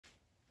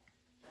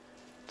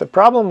The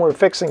problem we're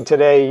fixing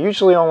today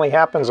usually only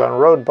happens on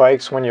road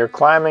bikes when you're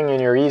climbing in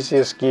your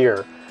easiest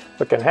gear.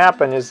 What can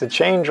happen is the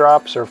chain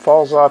drops or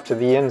falls off to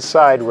the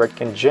inside where it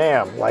can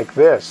jam, like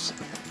this.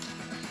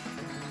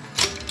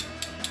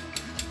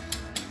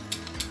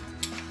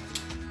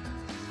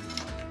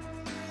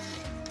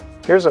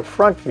 Here's a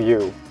front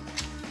view.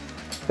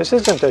 This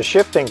isn't a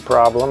shifting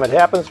problem. It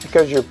happens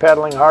because you're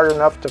pedaling hard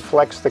enough to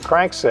flex the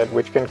crankset,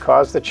 which can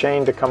cause the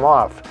chain to come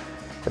off.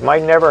 It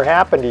might never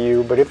happen to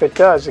you, but if it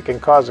does, it can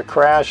cause a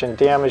crash and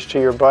damage to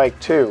your bike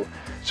too.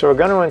 So we're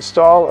going to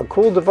install a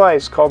cool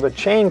device called a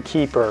chain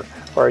keeper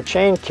or a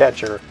chain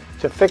catcher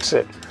to fix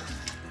it.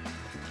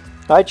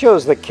 I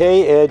chose the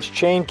K-Edge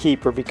chain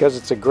keeper because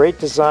it's a great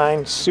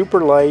design,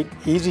 super light,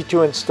 easy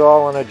to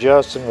install and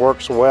adjust, and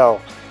works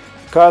well.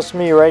 It costs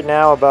me right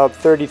now about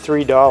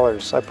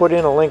 $33. I put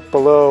in a link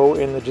below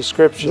in the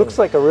description. It looks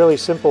like a really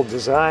simple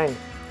design,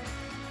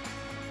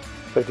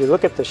 but if you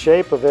look at the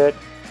shape of it,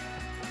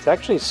 it's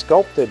actually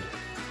sculpted.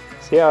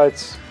 See how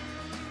it's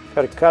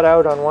got a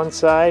cutout on one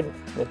side,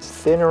 it's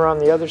thinner on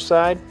the other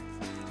side?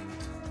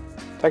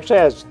 It actually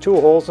has two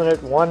holes in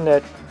it, one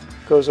that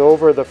goes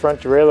over the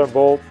front derailleur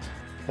bolt,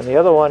 and the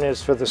other one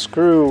is for the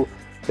screw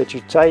that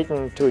you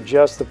tighten to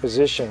adjust the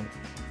position.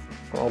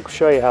 I'll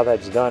show you how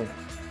that's done.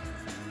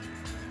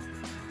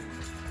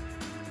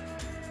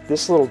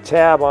 This little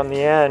tab on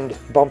the end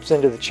bumps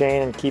into the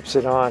chain and keeps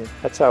it on.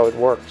 That's how it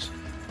works.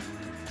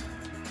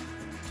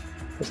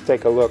 Let's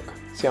take a look.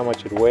 See how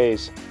much it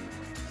weighs.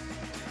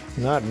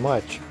 Not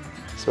much,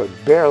 so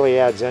it barely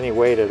adds any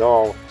weight at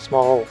all.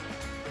 Small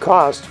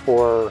cost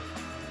for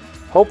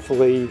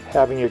hopefully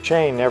having your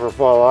chain never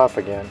fall off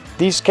again.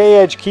 These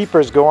K-Edge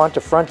keepers go onto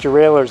front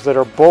derailleurs that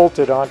are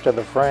bolted onto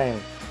the frame.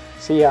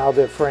 See how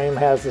the frame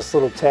has this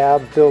little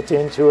tab built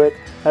into it?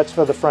 That's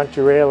for the front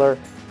derailleur,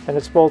 and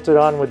it's bolted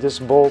on with this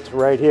bolt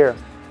right here.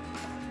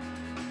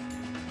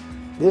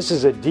 This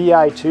is a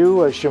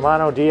Di2, a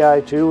Shimano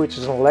Di2, which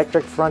is an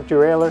electric front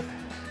derailleur.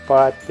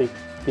 But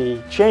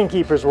the chain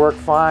keepers work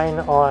fine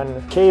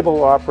on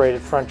cable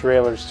operated front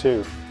derailleurs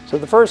too. So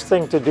the first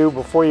thing to do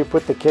before you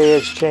put the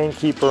K-Edge chain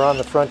keeper on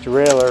the front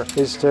derailleur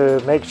is to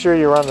make sure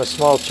you're on the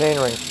small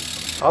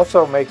chainring.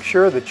 Also make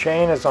sure the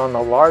chain is on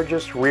the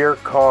largest rear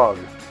cog.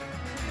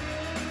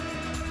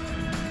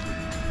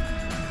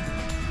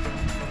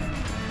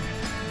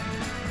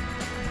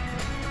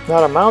 Now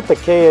to mount the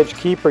K-Edge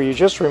keeper, you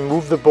just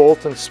remove the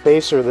bolt and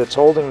spacer that's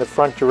holding the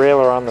front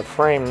derailleur on the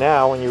frame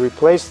now, and you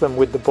replace them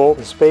with the bolt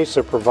and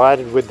spacer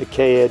provided with the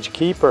K-Edge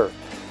keeper.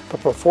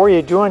 But before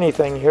you do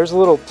anything, here's a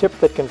little tip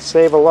that can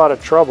save a lot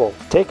of trouble.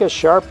 Take a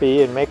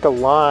Sharpie and make a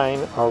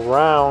line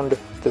around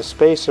the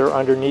spacer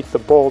underneath the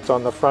bolt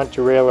on the front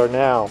derailleur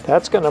now.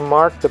 That's going to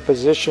mark the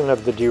position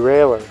of the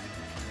derailleur.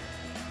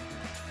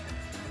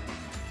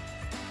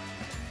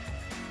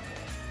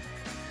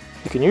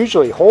 You can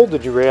usually hold the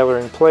derailleur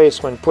in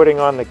place when putting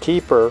on the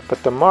keeper,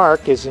 but the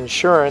mark is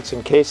insurance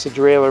in case the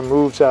derailleur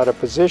moves out of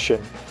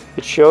position.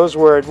 It shows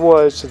where it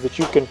was so that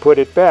you can put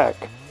it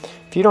back.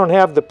 If you don't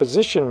have the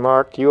position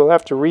marked, you will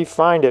have to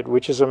re-find it,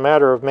 which is a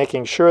matter of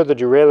making sure the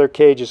derailleur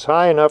cage is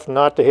high enough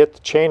not to hit the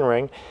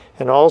chainring,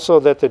 and also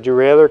that the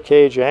derailleur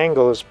cage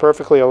angle is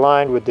perfectly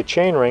aligned with the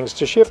chainrings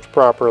to shift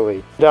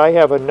properly. I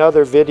have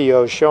another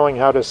video showing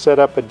how to set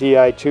up a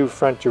Di2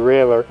 front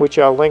derailleur, which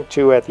I'll link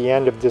to at the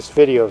end of this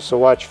video, so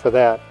watch for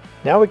that.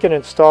 Now we can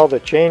install the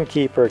chain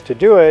keeper. To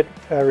do it,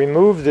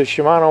 remove the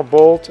Shimano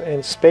bolt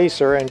and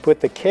spacer and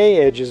put the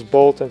K-Edge's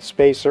bolt and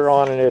spacer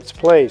on in its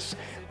place.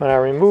 When I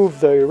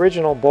remove the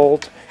original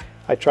bolt,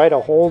 I try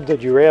to hold the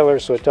derailleur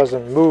so it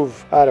doesn't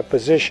move out of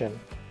position.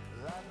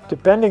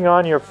 Depending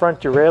on your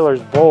front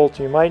derailleur's bolt,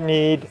 you might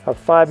need a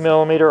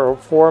 5mm or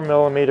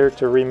 4mm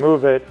to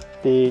remove it.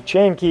 The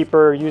chain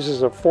keeper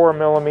uses a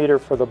 4mm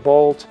for the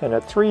bolt and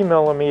a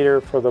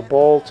 3mm for the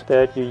bolt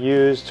that you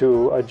use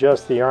to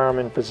adjust the arm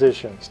in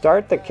position.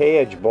 Start the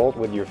K-Edge bolt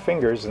with your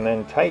fingers and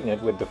then tighten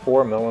it with the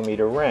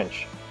 4mm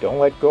wrench. Don't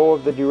let go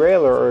of the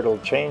derailleur or it'll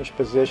change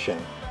position.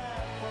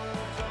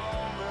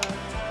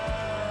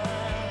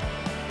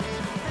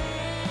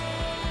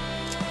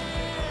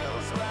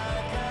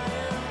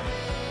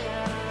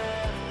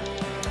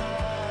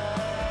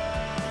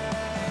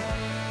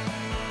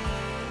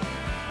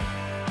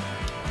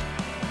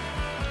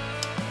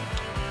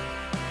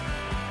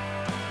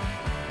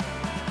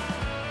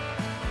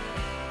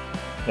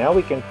 Now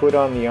we can put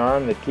on the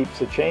arm that keeps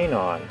the chain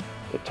on.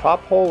 The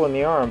top hole in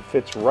the arm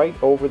fits right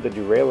over the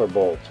derailleur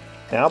bolt.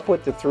 Now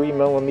put the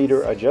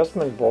 3mm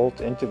adjustment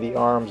bolt into the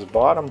arm's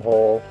bottom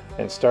hole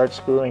and start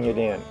screwing it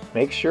in.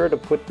 Make sure to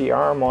put the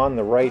arm on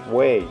the right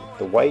way.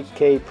 The white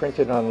K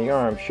printed on the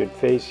arm should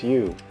face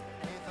you.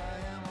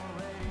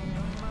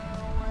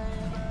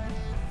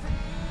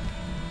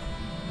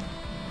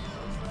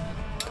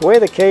 The way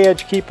the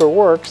K-Edge keeper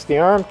works, the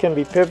arm can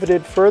be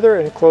pivoted further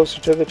and closer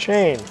to the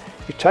chain.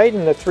 You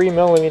tighten the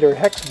 3mm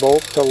hex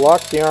bolt to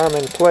lock the arm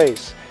in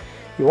place.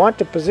 You want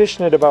to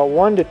position it about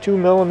 1 to 2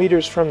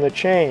 millimeters from the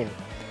chain.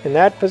 In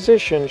that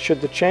position,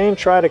 should the chain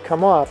try to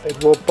come off,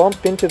 it will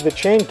bump into the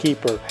chain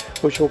keeper,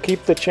 which will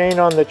keep the chain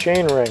on the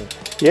chain ring.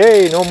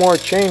 Yay, no more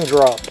chain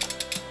drop.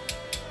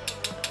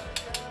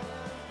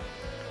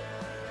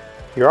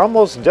 You're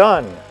almost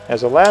done.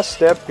 As a last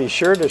step, be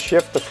sure to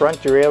shift the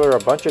front derailleur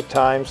a bunch of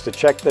times to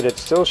check that it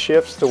still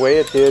shifts the way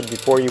it did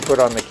before you put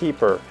on the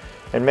keeper,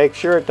 and make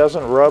sure it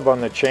doesn't rub on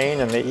the chain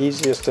in the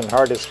easiest and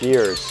hardest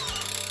gears.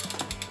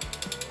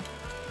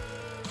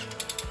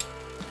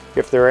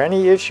 If there are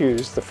any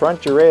issues, the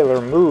front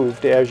derailleur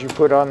moved as you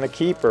put on the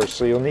keeper,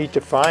 so you'll need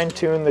to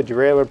fine-tune the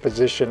derailleur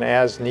position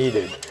as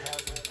needed.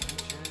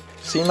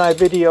 See my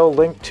video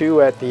linked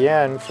to at the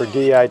end for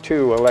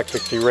Di2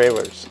 electric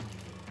derailleurs.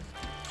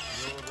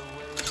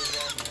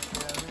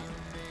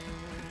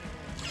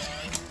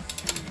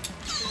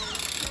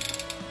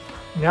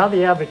 Now that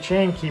you have a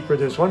chain keeper,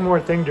 there's one more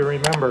thing to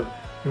remember.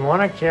 You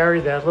want to carry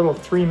that little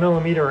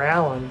 3mm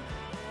Allen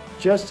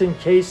just in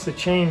case the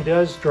chain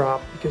does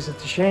drop, because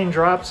if the chain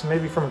drops,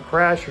 maybe from a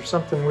crash or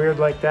something weird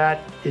like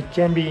that, it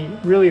can be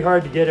really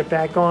hard to get it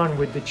back on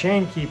with the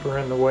chain keeper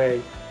in the way.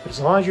 But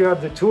as long as you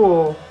have the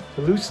tool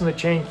to loosen the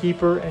chain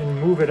keeper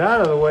and move it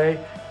out of the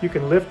way, you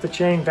can lift the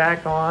chain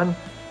back on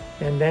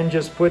and then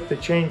just put the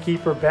chain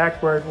keeper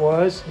back where it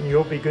was and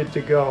you'll be good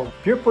to go.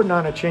 If you're putting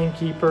on a chain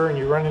keeper and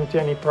you run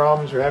into any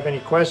problems or have any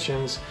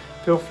questions,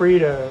 feel free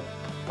to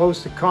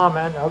post a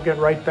comment. I'll get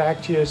right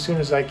back to you as soon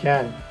as I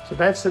can. So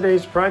that's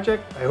today's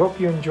project. I hope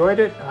you enjoyed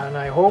it, and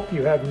I hope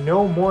you have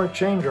no more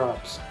chain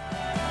drops.